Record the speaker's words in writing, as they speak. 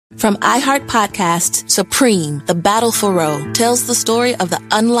From iHeart Podcasts, Supreme, The Battle for Roe tells the story of the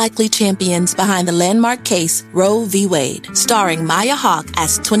unlikely champions behind the landmark case Roe v. Wade, starring Maya Hawke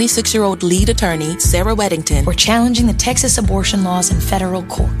as 26-year-old lead attorney Sarah Weddington. We're challenging the Texas abortion laws in federal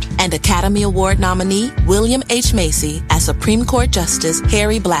court. And Academy Award nominee William H. Macy as Supreme Court Justice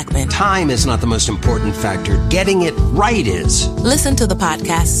Harry Blackmun. Time is not the most important factor. Getting it right is. Listen to the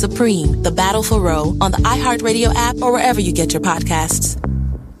podcast Supreme, The Battle for Roe on the iHeartRadio app or wherever you get your podcasts.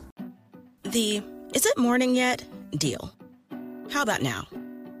 The "is it morning yet" deal. How about now?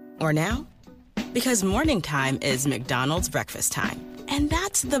 Or now? Because morning time is McDonald's breakfast time. And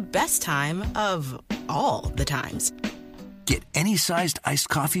that's the best time of all the times. Get any sized iced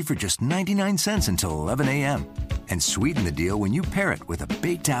coffee for just 99 cents until 11 a.m. And sweeten the deal when you pair it with a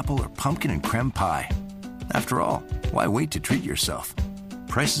baked apple or pumpkin and creme pie. After all, why wait to treat yourself?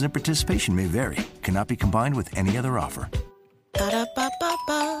 Prices and participation may vary. Cannot be combined with any other offer.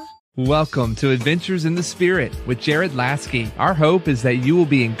 Ba-da-ba-ba-ba. Welcome to Adventures in the Spirit with Jared Lasky. Our hope is that you will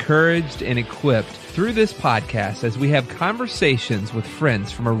be encouraged and equipped through this podcast as we have conversations with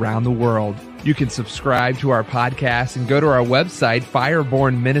friends from around the world. You can subscribe to our podcast and go to our website,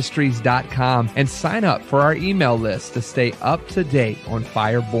 firebornministries.com, and sign up for our email list to stay up to date on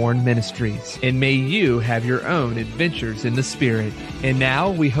Fireborn Ministries. And may you have your own adventures in the Spirit. And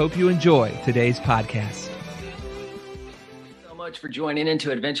now we hope you enjoy today's podcast. Much for joining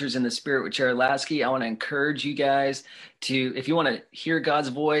into Adventures in the Spirit with Jared Lasky. I want to encourage you guys to, if you want to hear God's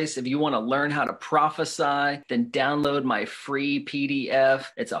voice, if you want to learn how to prophesy, then download my free PDF.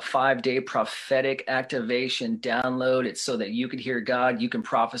 It's a 5-day prophetic activation download. It's so that you can hear God, you can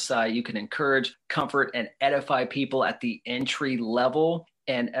prophesy, you can encourage, comfort, and edify people at the entry level.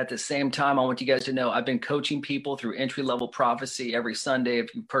 And at the same time, I want you guys to know I've been coaching people through entry-level prophecy every Sunday.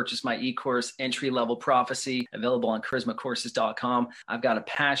 If you purchase my e-course, Entry-Level Prophecy, available on charismacourses.com, I've got a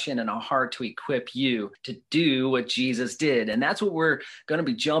passion and a heart to equip you to do what Jesus did. And that's what we're going to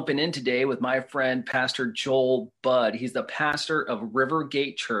be jumping in today with my friend, Pastor Joel Budd. He's the pastor of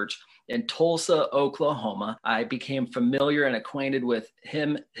Rivergate Church in Tulsa, Oklahoma. I became familiar and acquainted with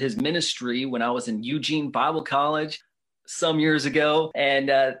him, his ministry, when I was in Eugene Bible College some years ago, and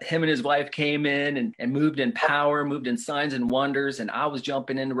him and his wife came in and moved in power, moved in signs and wonders. And I was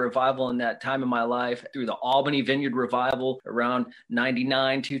jumping into revival in that time of my life through the Albany Vineyard Revival around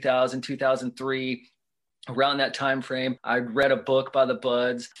 99, 2000, 2003. Around that time frame, I read a book by the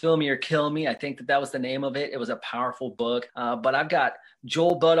Budds, Fill Me or Kill Me. I think that was the name of it. It was a powerful book. But I've got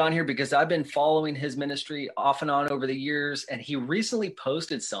Joel Budd on here because I've been following his ministry off and on over the years. And he recently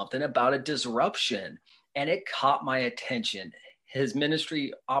posted something about a disruption, and it caught my attention. His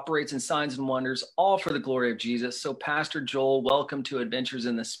ministry operates in signs and wonders, all for the glory of Jesus. So Pastor Joel, welcome to Adventures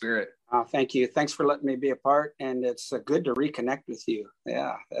in the Spirit. Thank you. Thanks for letting me be a part. And it's good to reconnect with you.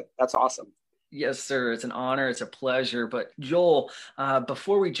 Yeah, that's awesome. Yes, sir. It's an honor. It's a pleasure. But Joel,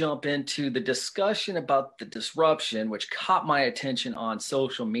 before we jump into the discussion about the disruption, which caught my attention on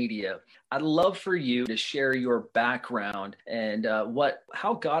social media, I'd love for you to share your background and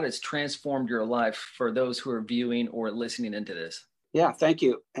how God has transformed your life for those who are viewing or listening into this. Yeah, thank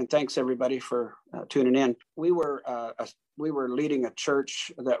you. And thanks everybody for tuning in. We were leading a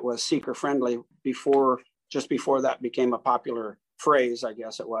church that was seeker friendly just before that became a popular phrase, I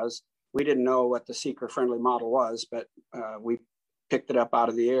guess it was. We didn't know what the seeker-friendly model was, but we picked it up out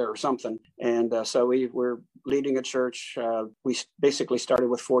of the air or something. And so we were leading a church. We basically started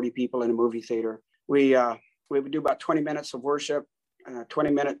with 40 people in a movie theater. We would do about 20 minutes of worship,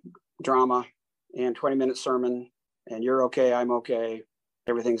 20-minute drama, and 20-minute sermon. And you're okay, I'm okay,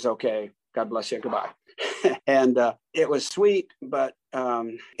 everything's okay. God bless you, goodbye. And it was sweet, but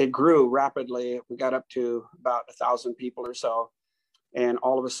it grew rapidly. We got up to about 1,000 people or so. And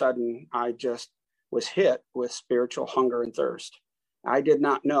all of a sudden, I just was hit with spiritual hunger and thirst. I did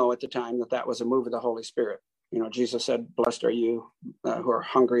not know at the time that was a move of the Holy Spirit. You know, Jesus said, blessed are you who are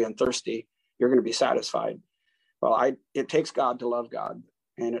hungry and thirsty. You're going to be satisfied. Well, it takes God to love God,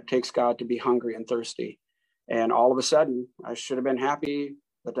 and it takes God to be hungry and thirsty. And all of a sudden, I should have been happy.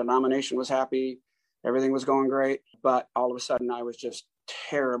 The denomination was happy. Everything was going great. But all of a sudden, I was just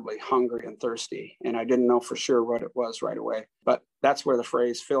terribly hungry and thirsty. And I didn't know for sure what it was right away. But that's where the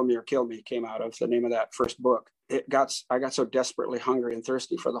phrase "Fill Me or Kill Me" came out of, the name of that first book. I got so desperately hungry and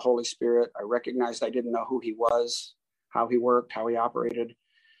thirsty for the Holy Spirit. I recognized I didn't know who he was, how he worked, how he operated.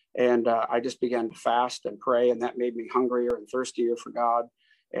 And I just began to fast and pray, and that made me hungrier and thirstier for God.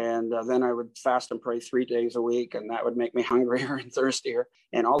 And then I would fast and pray 3 days a week, and that would make me hungrier and thirstier.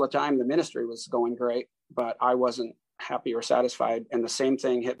 And all the time the ministry was going great, but I wasn't happy or satisfied. And the same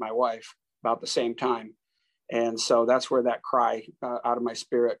thing hit my wife about the same time. And so that's where that cry out of my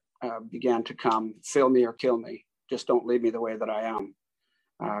spirit began to come: fill me or kill me. Just don't leave me the way that I am.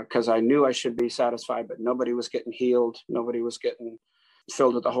 Because I knew I should be satisfied, but nobody was getting healed. Nobody was getting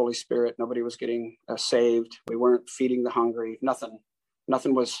filled with the Holy Spirit. Nobody was getting saved. We weren't feeding the hungry. Nothing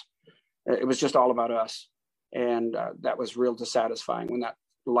was, it was just all about us. And that was real dissatisfying when that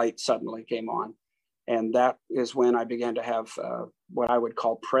light suddenly came on. And that is when I began to have what I would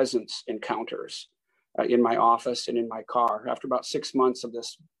call presence encounters in my office and in my car. After about 6 months of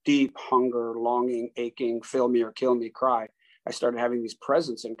this deep hunger, longing, aching, fill me or kill me cry, I started having these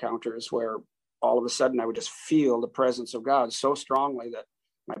presence encounters where all of a sudden I would just feel the presence of God so strongly that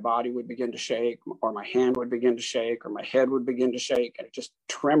my body would begin to shake, or my hand would begin to shake, or my head would begin to shake, and it just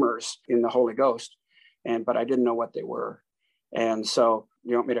tremors in the Holy Ghost. But I didn't know what they were. And so,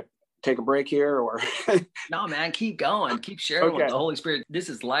 you want me to take a break here, or? No, man, keep going. Keep sharing with the Holy Spirit. This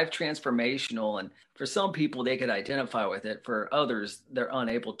is life transformational. And for some people, they could identify with it. For others, they're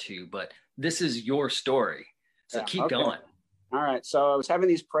unable to. But this is your story. So keep going. All right. So I was having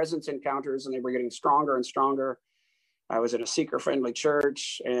these presence encounters, and they were getting stronger and stronger. I was in a seeker-friendly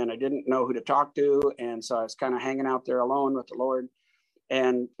church, and I didn't know who to talk to. And so I was kind of hanging out there alone with the Lord.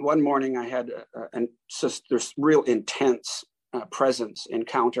 And one morning I had this real intense presence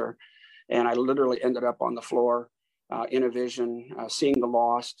encounter. And I literally ended up on the floor in a vision, seeing the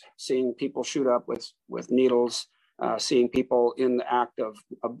lost, seeing people shoot up with needles, seeing people in the act of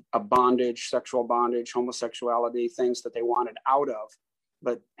bondage, sexual bondage, homosexuality, things that they wanted out of,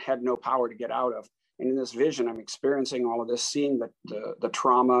 but had no power to get out of. And in this vision, I'm experiencing all of this, seeing the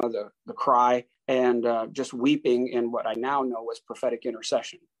trauma, the cry, and just weeping in what I now know was prophetic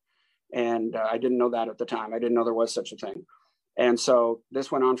intercession. And I didn't know that at the time. I didn't know there was such a thing. And so this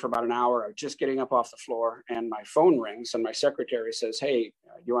went on for about an hour. I was just getting up off the floor, and my phone rings, and my secretary says, "Hey,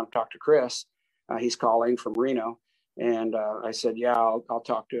 you want to talk to Chris? He's calling from Reno." And I said, "Yeah, I'll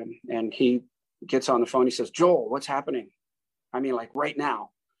talk to him." And he gets on the phone. He says, "Joel, what's happening? I mean, like right now."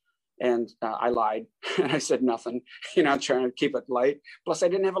 And I lied. And I said nothing, trying to keep it light. Plus, I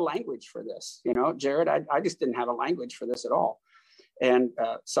didn't have a language for this, Jared, I just didn't have a language for this at all. And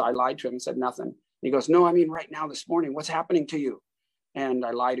so I lied to him and said nothing. He goes, "No, I mean, right now, this morning, what's happening to you?" And I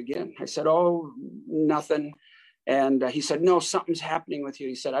lied again. I said, "Oh, nothing." And he said, "No, something's happening with you."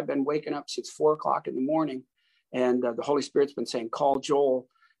 He said, "I've been waking up since 4:00 in the morning. And the Holy Spirit's been saying, call Joel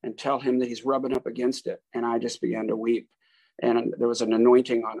and tell him that he's rubbing up against it." And I just began to weep. And there was an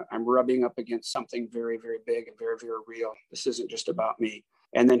anointing on it. I'm rubbing up against something very, very big and very, very real. This isn't just about me.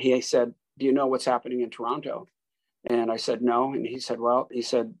 And then he said, "Do you know what's happening in Toronto?" And I said, "No." And he said,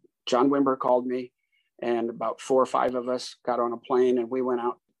 "John Wimber called me, and about 4 or 5 of us got on a plane, and we went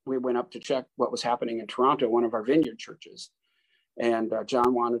up to check what was happening in Toronto, one of our vineyard churches. And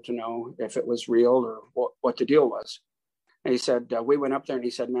John wanted to know if it was real or what the deal was." And he said, we went up there, and he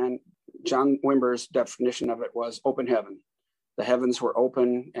said, "Man, John Wimber's definition of it was open heaven. The heavens were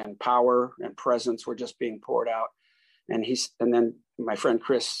open, and power and presence were just being poured out." And then my friend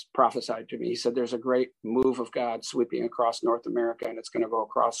Chris prophesied to me. He said, "There's a great move of God sweeping across North America, and it's going to go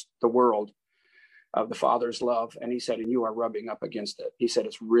across the world, of the Father's love." And he said, "And you are rubbing up against it." He said,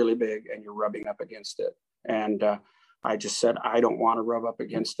 "It's really big, and you're rubbing up against it." And I just said, "I don't want to rub up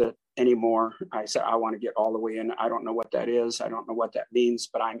against it anymore." I said, "I want to get all the way in. I don't know what that is. I don't know what that means,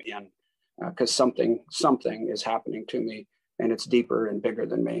 but I'm in, because something is happening to me, and it's deeper and bigger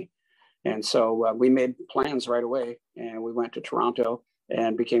than me." And so we made plans right away, and we went to Toronto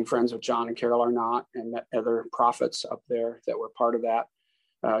and became friends with John and Carol Arnott, and met other prophets up there that were part of that.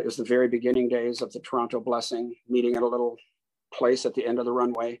 It was the very beginning days of the Toronto Blessing, meeting at a little place at the end of the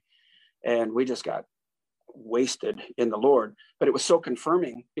runway. And we just got wasted in the Lord. But it was so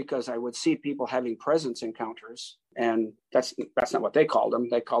confirming, because I would see people having presence encounters, and that's not what they called them.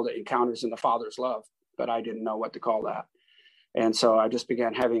 They called it encounters in the Father's love, but I didn't know what to call that. And so I just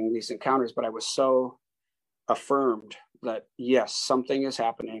began having these encounters, but I was so affirmed that, yes, something is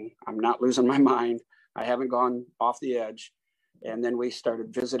happening. I'm not losing my mind. I haven't gone off the edge. And then we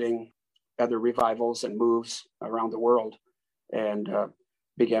started visiting other revivals and moves around the world, and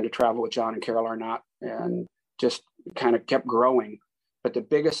began to travel with John and Carol Arnott, and just kind of kept growing. But the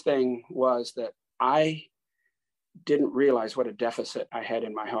biggest thing was that I didn't realize what a deficit I had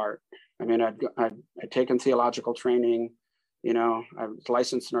in my heart. I mean, I'd taken theological training, I was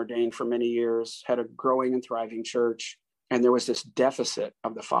licensed and ordained for many years, had a growing and thriving church, and there was this deficit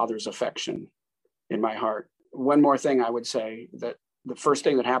of the Father's affection in my heart. One more thing I would say, that the first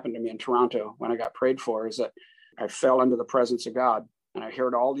thing that happened to me in Toronto when I got prayed for is that I fell into the presence of God, and I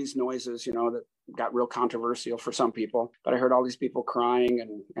heard all these noises, that got real controversial for some people, but I heard all these people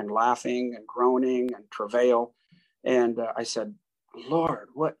crying and laughing and groaning and travail. And I said, Lord,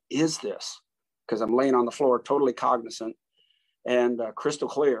 what is this? Because I'm laying on the floor, totally cognizant and crystal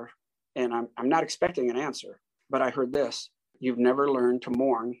clear. And I'm not expecting an answer, but I heard this: you've never learned to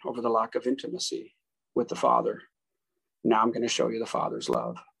mourn over the lack of intimacy with the Father. Now I'm going to show you the Father's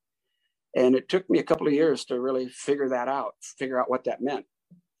love. And it took me a couple of years to really figure out what that meant.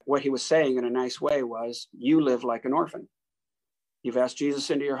 What he was saying in a nice way was, you live like an orphan. You've asked Jesus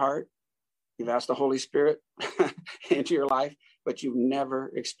into your heart. You've asked the Holy Spirit into your life, but you've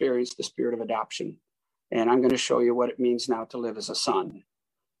never experienced the spirit of adoption. And I'm going to show you what it means now to live as a son,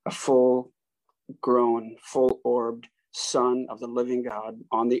 a full-grown, full-orbed son of the living God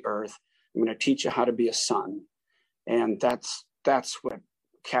on the earth. I'm going to teach you how to be a son. And that's what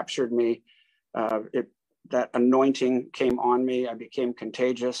captured me. That anointing came on me. I became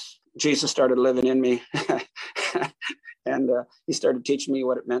contagious. Jesus started living in me. And he started teaching me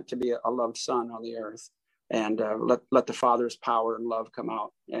what it meant to be a loved son on the earth, and let the Father's power and love come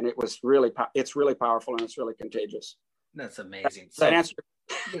out. And it's really powerful, and it's really contagious. That's amazing. Does that answer?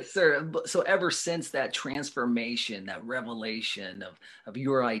 Yes, sir. So ever since that transformation, that revelation of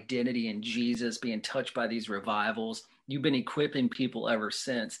your identity in Jesus, being touched by these revivals, you've been equipping people ever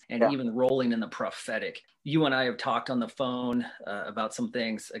since, and even rolling in the prophetic. You and I have talked on the phone about some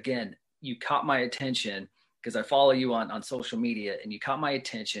things. Again, you caught my attention because I follow you on social media, and you caught my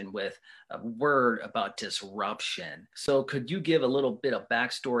attention with a word about disruption. So could you give a little bit of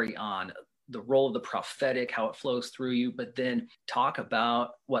backstory on the role of the prophetic, how it flows through you, but then talk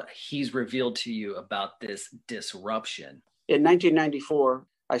about what he's revealed to you about this disruption? In 1994,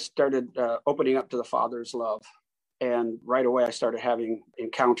 I started opening up to the Father's love. And right away, I started having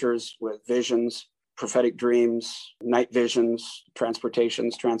encounters with visions, prophetic dreams, night visions,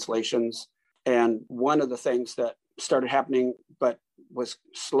 transportations, translations. And one of the things that started happening, but was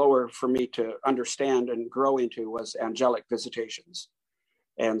slower for me to understand and grow into, was angelic visitations.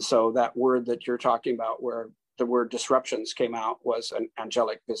 And so that word that you're talking about, where the word disruptions came out, was an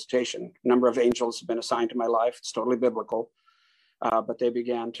angelic visitation. A number of angels have been assigned to my life. It's totally biblical. But they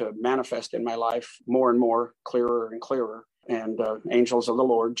began to manifest in my life more and more, clearer and clearer. And angels of the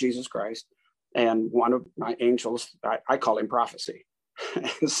Lord, Jesus Christ. And one of my angels, I call him prophecy.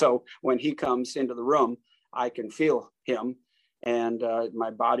 And so when he comes into the room, I can feel him. And my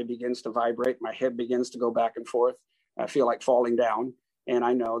body begins to vibrate. My head begins to go back and forth. I feel like falling down. And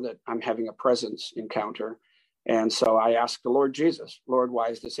I know that I'm having a presence encounter. And so I ask the Lord Jesus, Lord, why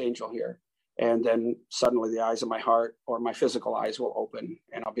is this angel here? And then suddenly the eyes of my heart or my physical eyes will open,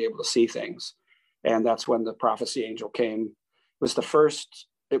 and I'll be able to see things. And that's when the prophecy angel came. It was the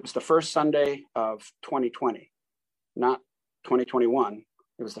first Sunday of 2020, not 2021.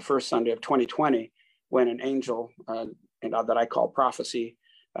 It was the first Sunday of 2020 when an angel that I call prophecy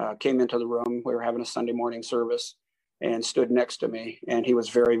came into the room. We were having a Sunday morning service, and stood next to me, and he was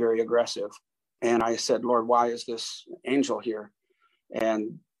very, very aggressive. And I said, Lord, why is this angel here?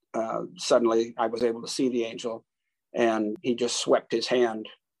 And suddenly I was able to see the angel, and he just swept his hand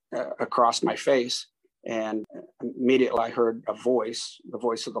across my face. And immediately I heard a voice, the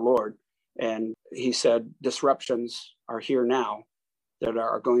voice of the Lord. And he said, disruptions are here now that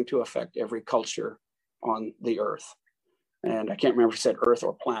are going to affect every culture on the earth. And I can't remember if he said earth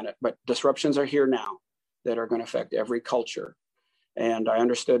or planet, but disruptions are here now that are going to affect every culture. And I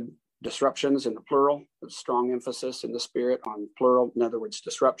understood disruptions in the plural, with strong emphasis in the spirit on plural. In other words,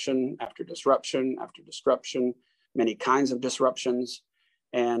 disruption after disruption after disruption, many kinds of disruptions,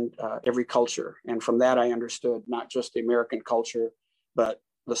 and every culture. And from that, I understood not just the American culture, but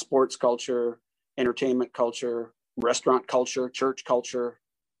the sports culture, entertainment culture, restaurant culture, church culture,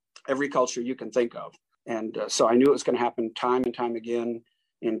 every culture you can think of. And so I knew it was going to happen time and time again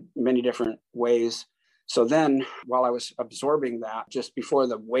in many different ways. So then while I was absorbing that, just before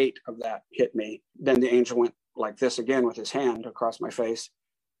the weight of that hit me, then the angel went like this again with his hand across my face.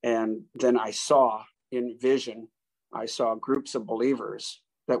 And then I saw in vision, I saw groups of believers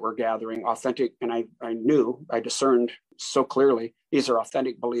that were gathering, authentic. And I discerned so clearly, these are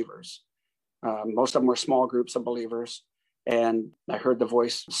authentic believers. Most of them were small groups of believers. And I heard the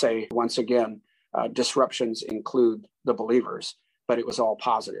voice say once again, disruptions include the believers, but it was all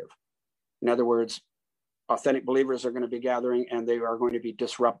positive. In other words, authentic believers are going to be gathering, and they are going to be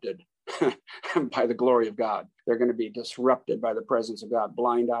disrupted by the glory of God. They're going to be disrupted by the presence of God.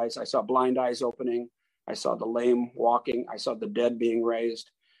 Blind eyes. I saw blind eyes opening. I saw the lame walking. I saw the dead being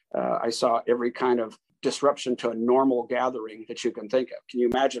raised. I saw every kind of disruption to a normal gathering that you can think of. Can you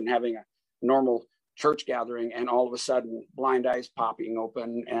imagine having a normal church gathering, and all of a sudden blind eyes popping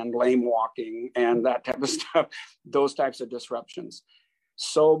open and lame walking and that type of stuff, those types of disruptions.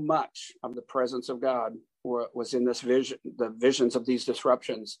 So much of the presence of God was in this vision, the visions of these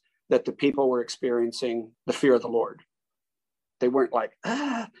disruptions, that the people were experiencing the fear of the Lord. They weren't like,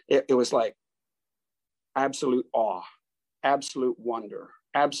 it was like absolute awe, absolute wonder,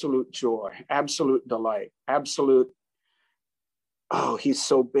 absolute joy, absolute delight, absolute, oh, he's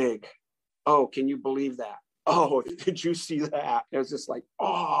so big. Oh, can you believe that? Oh, did you see that? It was just like,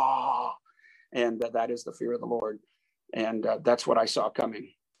 oh, and that is the fear of the Lord. And that's what I saw coming.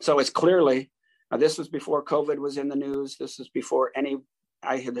 So it's clearly, this was before COVID was in the news. This is before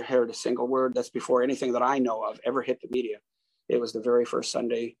I had heard a single word. That's before anything that I know of ever hit the media. It was the very first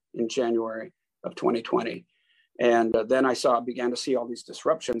Sunday in January of 2020. And then I began to see all these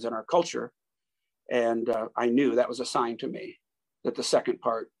disruptions in our culture. And I knew that was a sign to me that the second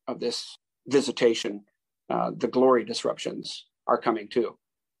part of this visitation, the glory disruptions, are coming too.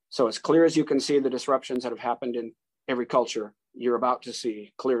 So as clear as you can see the disruptions that have happened in every culture, you're about to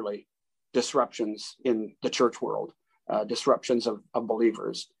see clearly disruptions in the church world, disruptions of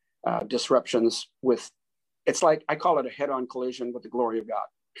believers, disruptions with, it's like, I call it a head-on collision with the glory of God.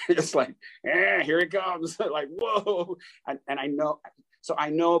 It's like, here it comes, like, whoa. And I know, so I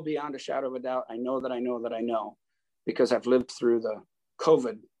know beyond a shadow of a doubt, I know that I know that I know, because I've lived through the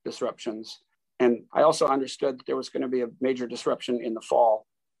COVID disruptions. And I also understood that there was going to be a major disruption in the fall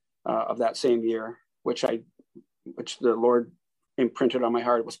of that same year, which the Lord imprinted on my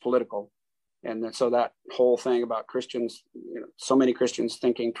heart. It was political. And then, so that whole thing about Christians, so many Christians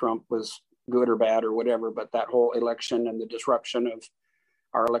thinking Trump was good or bad or whatever, but that whole election and the disruption of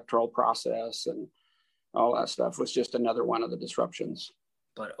our electoral process and all that stuff was just another one of the disruptions.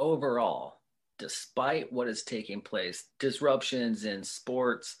 But overall, despite what is taking place, disruptions in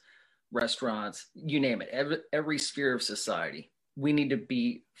sports, restaurants, you name it, every sphere of society, we need to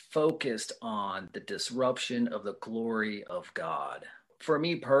be focused on the disruption of the glory of God. For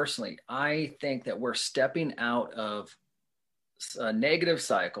me personally, I think that we're stepping out of a negative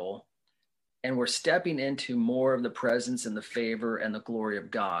cycle and we're stepping into more of the presence and the favor and the glory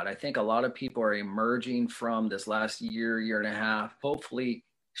of God. I think a lot of people are emerging from this last year and a half, hopefully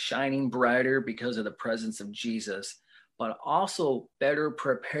shining brighter because of the presence of Jesus, but also better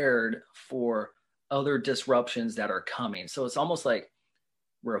prepared for other disruptions that are coming. So it's almost like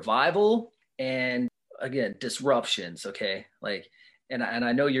revival and, again, disruptions, okay? And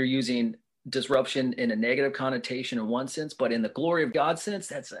I know you're using disruption in a negative connotation in one sense, but in the glory of God sense,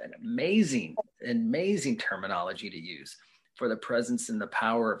 that's an amazing terminology to use for the presence and the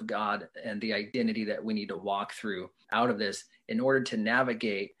power of God and the identity that we need to walk through out of this in order to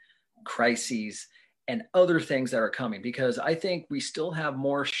navigate crises and other things that are coming, because I think we still have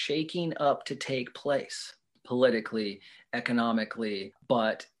more shaking up to take place politically, economically,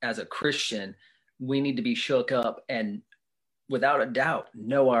 but as a Christian, we need to be shook up and without a doubt,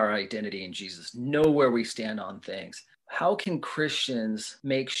 know our identity in Jesus, know where we stand on things. How can Christians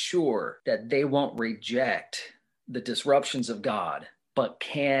make sure that they won't reject the disruptions of God, but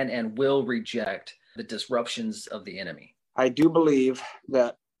can and will reject the disruptions of the enemy? I do believe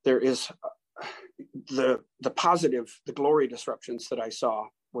that there is the positive, the glory disruptions that I saw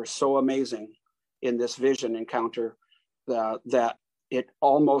were so amazing in this vision encounter that it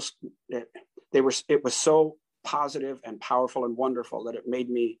was so positive and powerful and wonderful that it made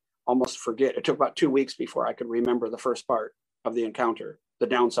me almost forget. It took about 2 weeks before I could remember the first part of the encounter, the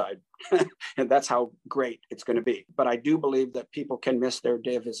downside. And that's how great it's going to be. But I do believe that people can miss their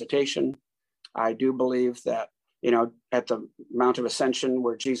day of visitation. I do believe that, at the Mount of Ascension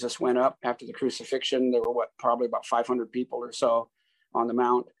where Jesus went up after the crucifixion, there were probably about 500 people or so on the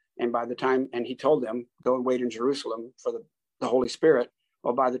Mount. And by the time, and he told them, go and wait in Jerusalem for the Holy Spirit.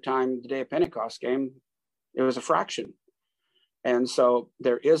 Well, by the time the day of Pentecost came, it was a fraction. And so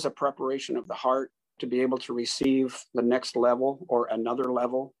there is a preparation of the heart to be able to receive the next level or another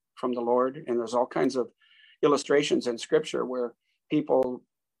level from the Lord. And there's all kinds of illustrations in scripture where people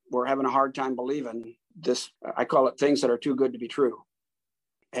were having a hard time believing this. I call it things that are too good to be true.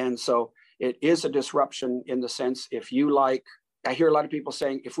 And so it is a disruption in the sense, I hear a lot of people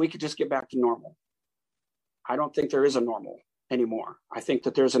saying, if we could just get back to normal. I don't think there is a normal anymore. I think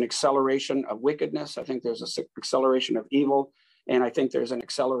that there's an acceleration of wickedness. I think there's an acceleration of evil. And I think there's an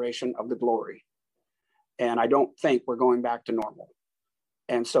acceleration of the glory. And I don't think we're going back to normal.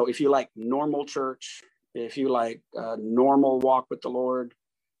 And so if you like normal church, if you like normal walk with the Lord,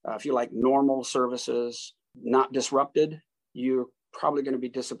 if you like normal services, not disrupted, you're probably going to be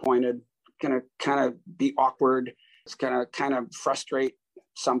disappointed, going to kind of be awkward. It's going to kind of frustrate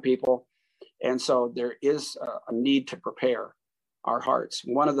some people. And so there is a need to prepare our hearts.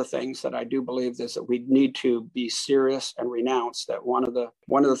 One of the things that I do believe is that we need to be serious and renounce that one of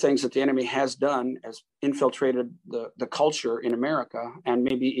the things that the enemy has done is infiltrated the culture in America, and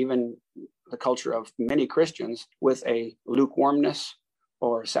maybe even the culture of many Christians, with a lukewarmness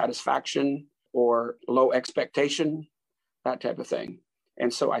or satisfaction or low expectation, that type of thing.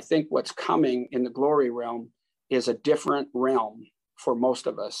 And so I think what's coming in the glory realm is a different realm for most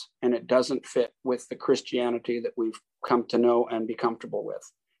of us, and it doesn't fit with the Christianity that we've come to know and be comfortable with.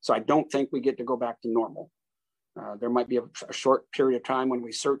 So I don't think we get to go back to normal. There might be a short period of time when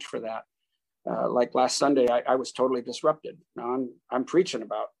we search for that. Like last Sunday, I was totally disrupted. Now I'm preaching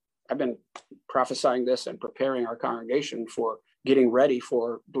about, I've been prophesying this and preparing our congregation for getting ready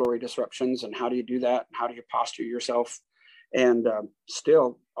for glory disruptions and how do you do that? And how do you posture yourself? And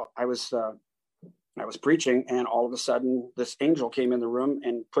still, I was preaching, and all of a sudden this angel came in the room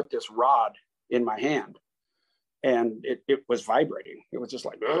and put this rod in my hand, and it was vibrating. It was just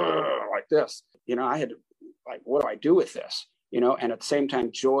like this. I had to, what do I do with this? And at the same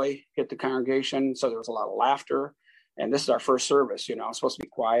time, joy hit the congregation. So there was a lot of laughter. And this is our first service, it's supposed to be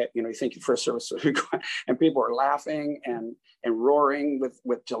quiet. You think your first service would be quiet, and people are laughing and roaring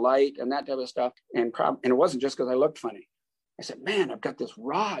with delight and that type of stuff. And it wasn't just because I looked funny. I said, man, I've got this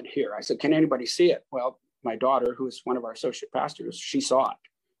rod here. I said, can anybody see it? Well, my daughter, who is one of our associate pastors, she saw it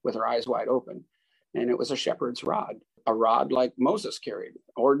with her eyes wide open. And it was a shepherd's rod, a rod like Moses carried,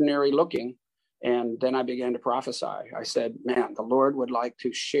 ordinary looking. And then I began to prophesy. I said, man, the Lord would like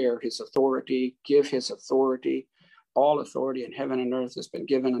to share his authority, give his authority. All authority in heaven and earth has been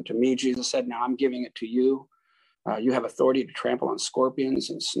given unto me. Jesus said, now I'm giving it to you. You have authority to trample on scorpions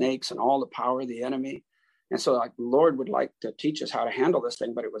and snakes and all the power of the enemy. And so the Lord would like to teach us how to handle this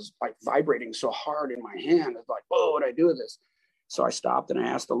thing, but it was like vibrating so hard in my hand. It's like, whoa, what do I do with this? So I stopped and I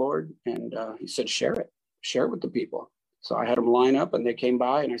asked the Lord, and he said, share it with the people. So I had them line up, and they came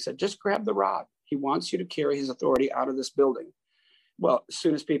by, and I said, just grab the rod. He wants you to carry his authority out of this building. Well, as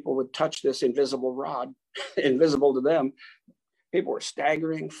soon as people would touch this invisible rod, invisible to them, people were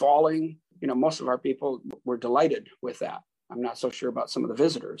staggering, falling. Most of our people were delighted with that. I'm not so sure about some of the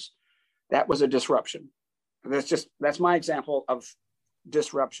visitors. That was a disruption. That's my example of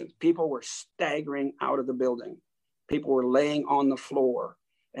disruptions. People were staggering out of the building. People were laying on the floor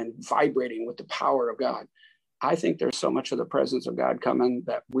and vibrating with the power of God. I think there's so much of the presence of God coming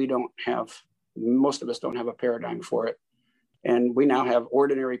that most of us don't have a paradigm for it. And we now have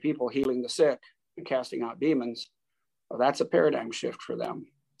ordinary people healing the sick and casting out demons. Well, that's a paradigm shift for them.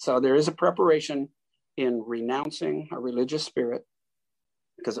 So there is a preparation in renouncing a religious spirit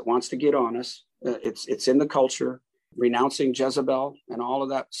because it wants to get on us. It's in the culture, renouncing Jezebel and all of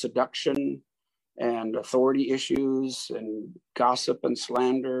that seduction and authority issues and gossip and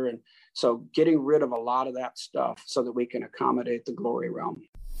slander. And so getting rid of a lot of that stuff so that we can accommodate the glory realm.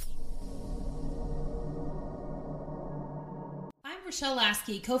 Rochelle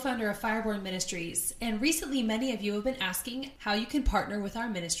Lasky, co-founder of Fireborn Ministries, and recently many of you have been asking how you can partner with our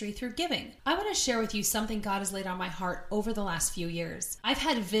ministry through giving. I want to share with you something God has laid on my heart over the last few years. I've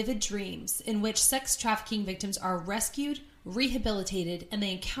had vivid dreams in which sex trafficking victims are rescued, rehabilitated, and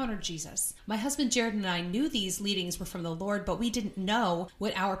they encountered Jesus. My husband Jared and I knew these leadings were from the Lord, but we didn't know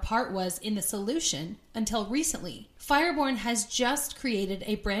what our part was in the solution until recently. Fireborn has just created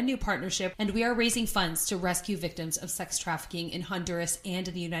a brand new partnership, and we are raising funds to rescue victims of sex trafficking in Honduras and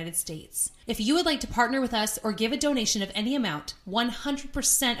in the United States. If you would like to partner with us or give a donation of any amount,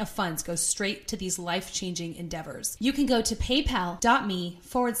 100% of funds go straight to these life-changing endeavors. You can go to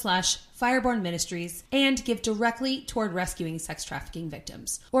paypal.me/Fireborn Ministries and give directly toward rescuing sex trafficking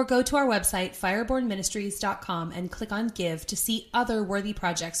victims. Or go to our website, firebornministries.com, and click on Give to see other worthy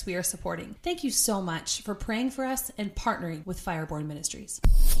projects we are supporting. Thank you so much for praying for us and partnering with Fireborn Ministries.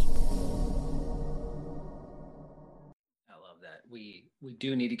 I love that. We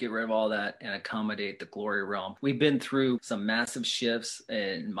do need to get rid of all that and accommodate the glory realm. We've been through some massive shifts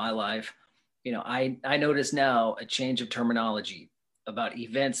in my life. I notice now a change of terminology about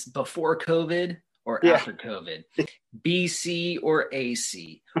events before COVID or after COVID, BC or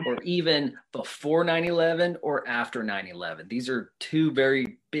AC, or even before 9/11 or after 9/11. These are two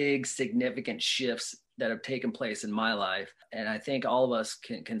very big, significant shifts that have taken place in my life. And I think all of us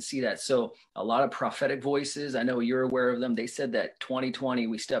can see that. So a lot of prophetic voices, I know you're aware of them. They said that 2020,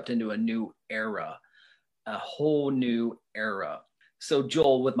 we stepped into a new era, a whole new era. So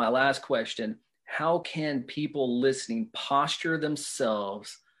Joel, with my last question, how can people listening posture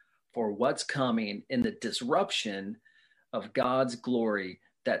themselves for what's coming in the disruption of God's glory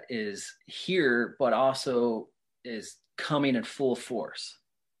that is here, but also is coming in full force?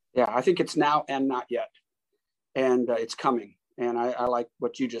 Yeah, I think it's now and not yet. And it's coming. And I like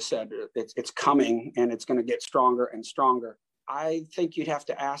what you just said. It's coming, and it's going to get stronger and stronger. I think you'd have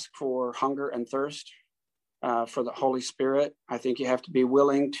to ask for hunger and thirst for the Holy Spirit. I think you have to be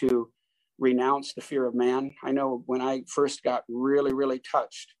willing to renounce the fear of man. I know when I first got really, really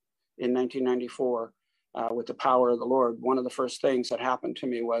touched in 1994 with the power of the Lord, one of the first things that happened to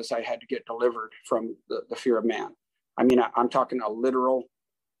me was I had to get delivered from the fear of man. I mean, I'm talking a literal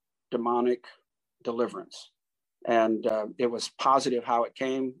demonic deliverance. And it was positive how it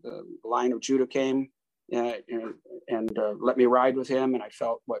came. The Lion of Judah came and let me ride with him. And I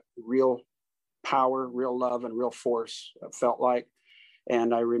felt what real power, real love, and real force felt like.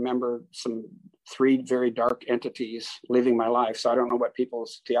 And I remember 3 very dark entities leaving my life. So I don't know what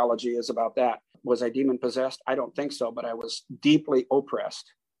people's theology is about that. Was I demon possessed? I don't think so, but I was deeply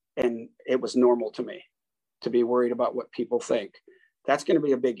oppressed. And it was normal to me to be worried about what people think. That's going to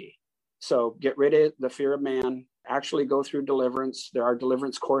be a biggie. So get rid of the fear of man, actually go through deliverance. There are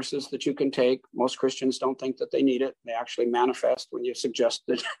deliverance courses that you can take. Most Christians don't think that they need it. They actually manifest when you suggest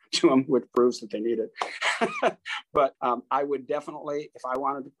it to them, which proves that they need it. But I would definitely, if I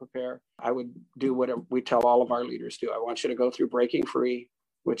wanted to prepare, I would do what we tell all of our leaders do. I want you to go through Breaking Free,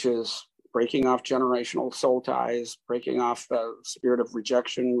 which is breaking off generational soul ties, breaking off the spirit of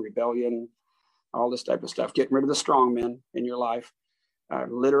rejection, rebellion, all this type of stuff, getting rid of the strong men in your life.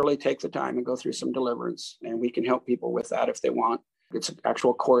 Literally take the time and go through some deliverance, and we can help people with that if they want. It's an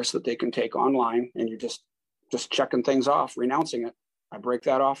actual course that they can take online, and you're just checking things off, renouncing it. I break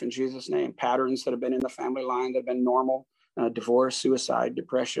that off in Jesus' name. Patterns that have been in the family line that have been normal, divorce, suicide,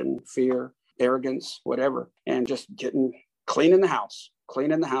 depression, fear, arrogance, whatever, and just cleaning the house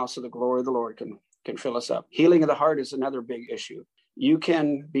so the glory of the Lord can fill us up. Healing of the heart is another big issue. You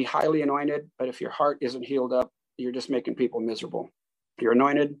can be highly anointed, but if your heart isn't healed up, you're just making people miserable. You're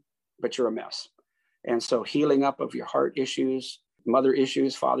anointed, but you're a mess. And so healing up of your heart issues, mother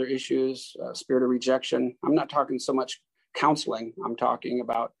issues, father issues, spirit of rejection. I'm not talking so much counseling. I'm talking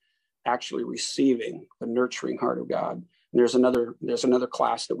about actually receiving the nurturing heart of God. And there's another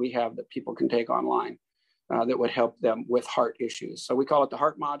class that we have that people can take online that would help them with heart issues. So we call it the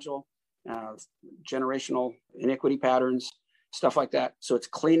heart module, generational iniquity patterns, stuff like that. So it's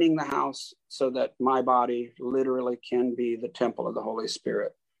cleaning the house so that my body literally can be the temple of the Holy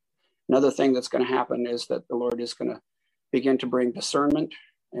Spirit. Another thing that's going to happen is that the Lord is going to begin to bring discernment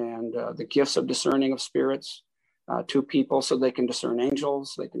and the gifts of discerning of spirits to people so they can discern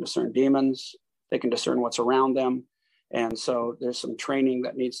angels, they can discern demons, they can discern what's around them. And so there's some training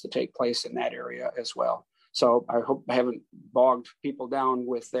that needs to take place in that area as well. So I hope I haven't bogged people down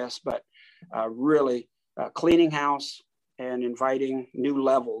with this, but really cleaning house, and inviting new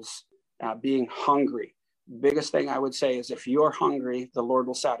levels, being hungry. Biggest thing I would say is if you're hungry, the Lord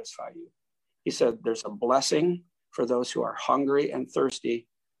will satisfy you. He said there's a blessing for those who are hungry and thirsty.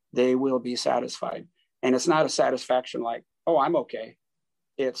 They will be satisfied. And it's not a satisfaction like, oh, I'm okay.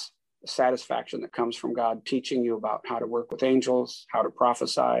 It's a satisfaction that comes from God teaching you about how to work with angels, how to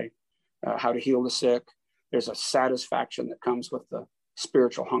prophesy, how to heal the sick. There's a satisfaction that comes with the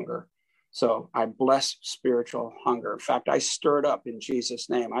spiritual hunger. So I bless spiritual hunger. In fact, I stir it up in Jesus'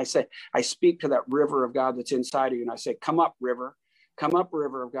 name. I speak to that river of God that's inside of you. And I say, come up, river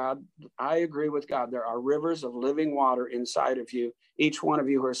of God. I agree with God. There are rivers of living water inside of you. Each one of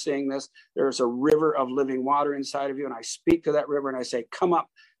you who are seeing this, there's a river of living water inside of you. And I speak to that river and I say, come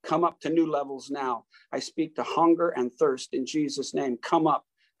up to new levels now. I speak to hunger and thirst in Jesus' name. Come up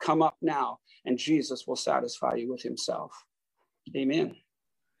now. And Jesus will satisfy you with himself. Amen.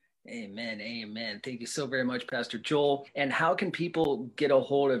 Amen. Thank you so very much, Pastor Joel. And how can people get a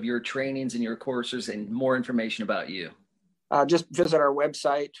hold of your trainings and your courses and more information about you? Just visit our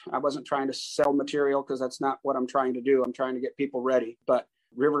website. I wasn't trying to sell material because that's not what I'm trying to do. I'm trying to get people ready. But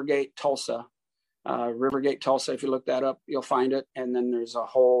Rivergate Tulsa, if you look that up, you'll find it. And then there's a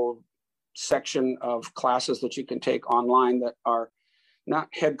whole section of classes that you can take online that are not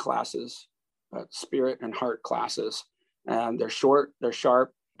head classes, but spirit and heart classes. And they're short, they're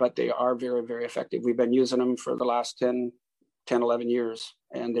sharp, but they are very, very effective. We've been using them for the last 11 years,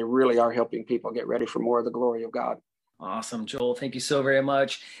 and they really are helping people get ready for more of the glory of God. Awesome, Joel. Thank you so very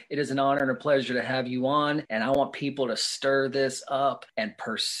much. It is an honor and a pleasure to have you on, and I want people to stir this up and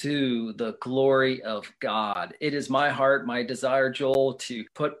pursue the glory of God. It is my heart, my desire, Joel, to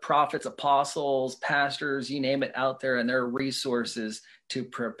put prophets, apostles, pastors, you name it, out there and their resources to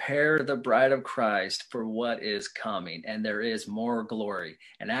prepare the bride of Christ for what is coming. And there is more glory.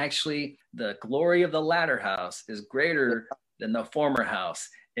 And actually, the glory of the latter house is greater than the former house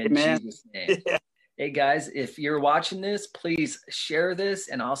in Amen. Jesus' name. Yeah. Hey guys, if you're watching this, please share this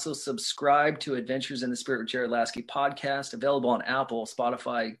and also subscribe to Adventures in the Spirit with Jared Lasky podcast, available on Apple,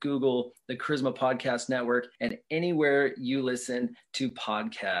 Spotify, Google, the Charisma Podcast Network, and anywhere you listen to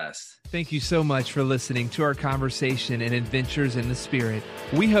podcasts. Thank you so much for listening to our conversation in Adventures in the Spirit.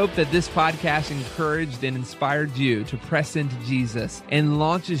 We hope that this podcast encouraged and inspired you to press into Jesus and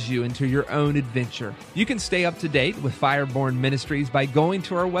launches you into your own adventure. You can stay up to date with Fireborn Ministries by going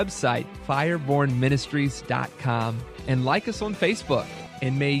to our website, firebornministries.com, and like us on Facebook.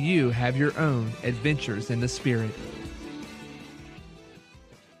 And may you have your own Adventures in the Spirit.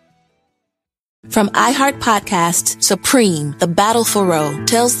 From iHeart Podcasts, Supreme, The Battle for Roe,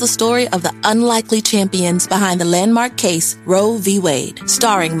 tells the story of the unlikely champions behind the landmark case Roe v. Wade,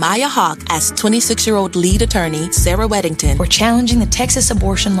 starring Maya Hawke as 26-year-old lead attorney Sarah Weddington, for challenging the Texas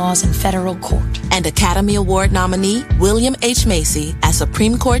abortion laws in federal court, and Academy Award nominee William H. Macy as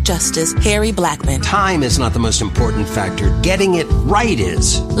Supreme Court Justice Harry Blackmun. Time is not the most important factor. Getting it right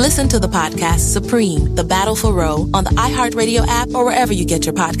is. Listen to the podcast Supreme, The Battle for Roe on the iHeartRadio app or wherever you get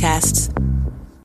your podcasts.